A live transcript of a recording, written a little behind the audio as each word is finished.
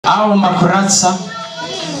au makuratsa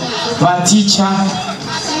ba teacher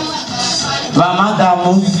ba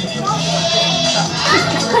madamu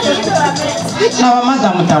na ba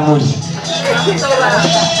madamu tamuri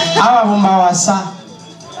aba bomba wasa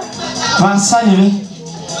ni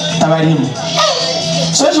tabarimu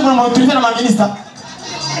so je vous montre na ma ministre.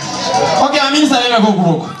 OK, ma ministre elle va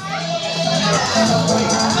beaucoup.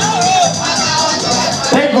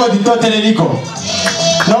 Ego di toteliko.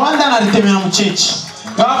 No wanda na ritemera mu church.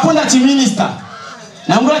 Gabapunda ti minister.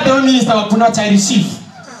 Nangula te minister bapunda cha receive.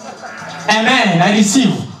 Amen, I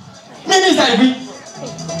receive. Minister ibi.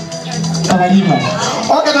 Tabarimu.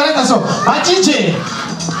 OK, tunaleta so. Achiche.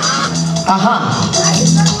 Aha.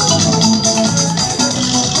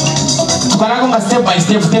 Tukaragonga step by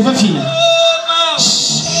step, tefe fina.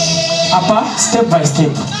 Apa, step by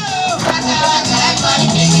step.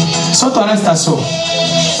 So tuaresta so.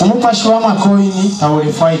 Umupashi wa makoini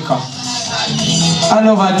taulifaika.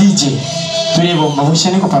 Alova DJ. Tulebo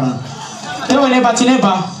mbavusheni ko parana. Tewe neba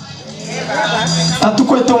tineba.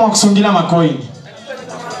 Tatuko eto mwa kusungira makoini.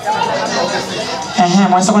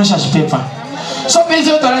 Mwasa kone shashi pepa. So pezi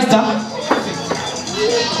tuaresta.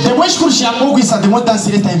 Demo shkurshi ya mogu isa demo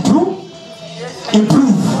tansireta improve.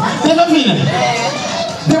 Tefe fina.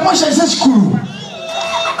 Demo shashi shkuru.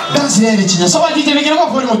 Dansi nene chinya. So wa DJ mekina kwa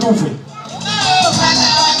koni motufe.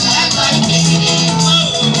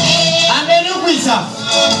 Amenu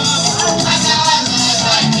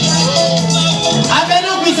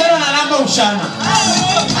kwisa na namba ushana.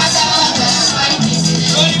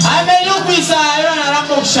 Amenu kwisa na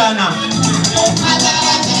namba ushana.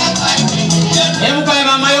 Hebu kwa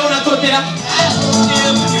mama yao unatotera.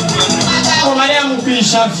 Kwa Maria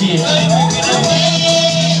mkisha vie.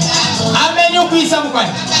 Amenu kwisa mkwa.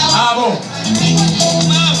 Abo.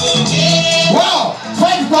 Wow,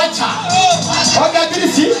 five kwacha.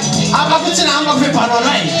 Ogadirisi abakuchina amba kwe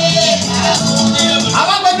panonai.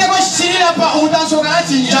 Abakwete kwa shirira pa udanso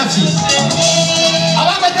ganati njafi.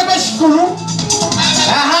 Abakwete kwa shikulu.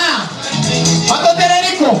 Aha.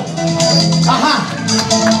 Patotereriko. Aha.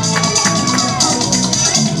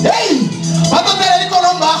 Hey, patotereriko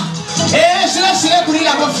nomba. Shire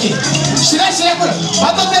kurila bofye. Shire kura.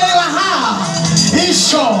 Patotereriko aha.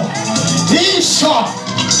 Isho.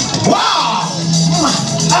 Wow.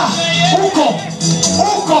 Ah, uko.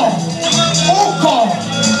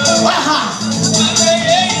 Aha.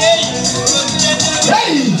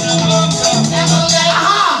 Hey.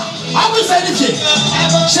 Aha. Abu sanifi.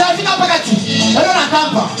 Shirafika pakati. Elo na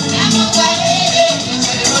tampa.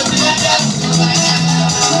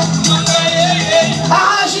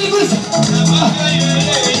 Aha, shirikuisa.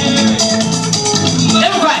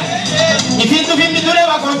 Emu kwa. Ifintu vimbi dure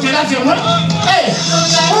wa kontela firmo. Hey.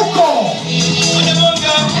 Uko.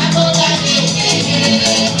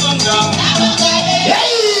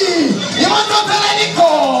 Hey! Imonto Peleniko!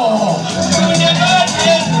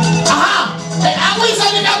 Aha! Abu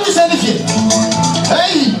Sanifi!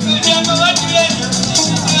 Hey!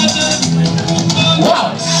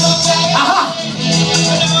 Wow! Aha!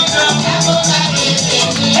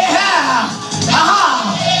 Aha!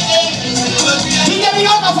 Tinha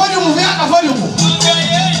minhoca foliumu, minhoca foliumu!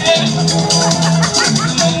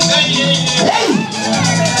 Hey!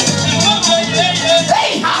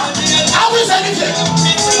 Hey! Abu Sanifi!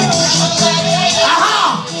 Aha!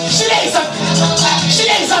 Shile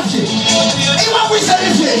isafi! Iwa Abu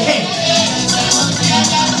Sanifi! Hey!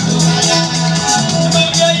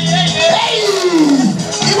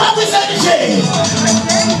 Iwa Abu Sanifi!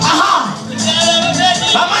 Aha!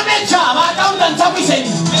 Bamanecha, ba Abu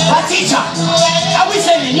Sanifi! Ba teacher! Abu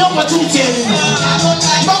Sanifi, nyomba tumteni!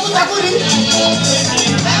 Babu takuri!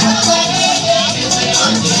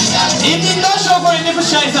 If you don't show for any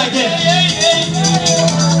shines again.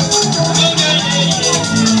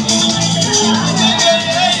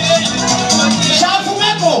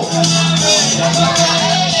 Shafumeko.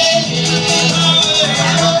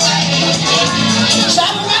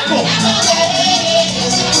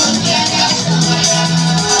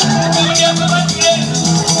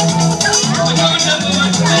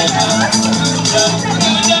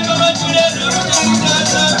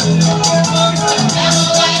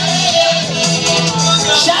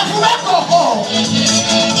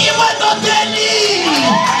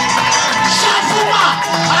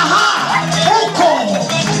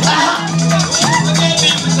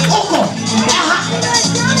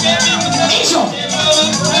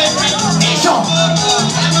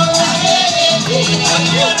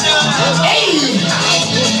 Hey,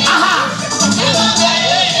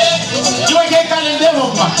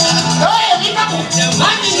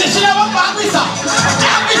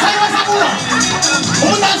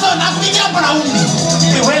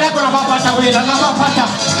 kabwela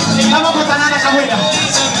ngama pata nana kabwela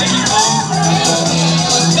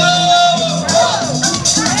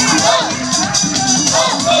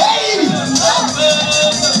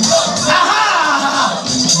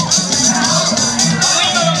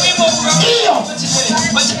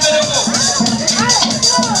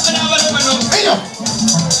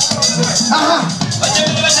aha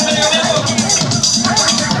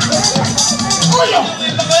luyo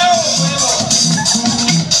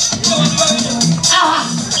aha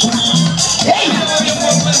hey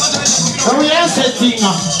we are setting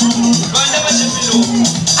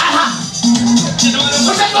aha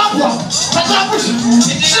utatoa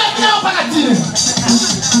sio mpaka tini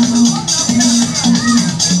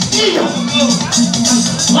hiyo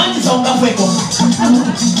mwanzo songa fuego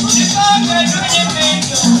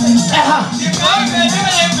aha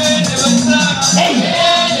hey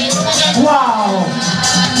wow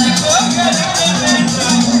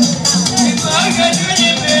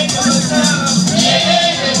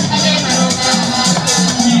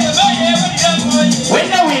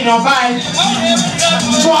no bye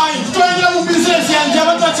try mu business yanje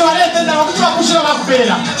abantu batwalete ndaba kutwa kushira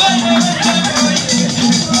bakupela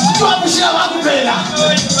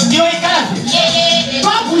iyo ikarafi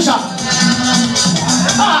twapusha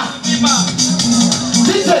ah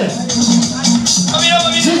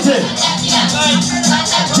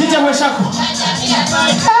Tite weshako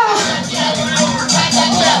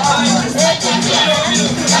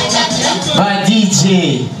ba DJ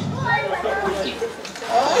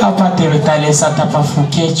hapa terekale sata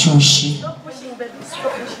pafuke chushi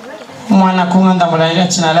mwana kunganda mulaila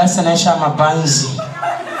china lasa naisha mabanzi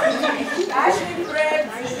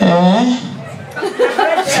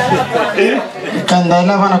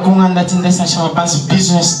kandaila wana kunganda tindesa naisha mabanzi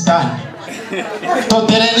business done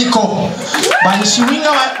totereniko banishiwinga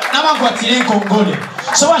nama kwa tirenko ngole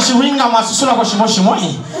so washiwinga masusula kwa shimoshimo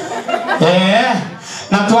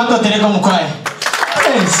na tuwato tereko mkwae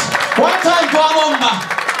yes one time kwa momba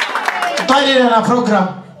tuwaile na program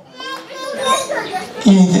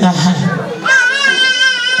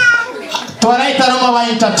tuwalaita noma wa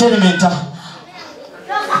entertainment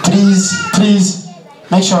please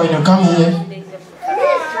make sure when you come here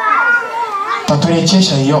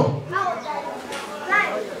taturechesha hiyo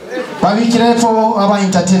babikire for our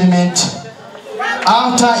entertainment.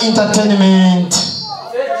 After entertainment,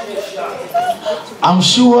 I'm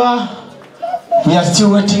sure we are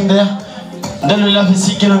still waiting there. Then we'll have a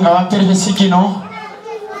sikino, ngawapere a sikino.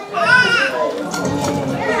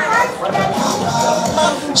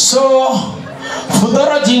 So,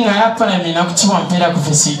 fudoro jinga hapa na mina kuchuma mpira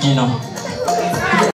kufisikino.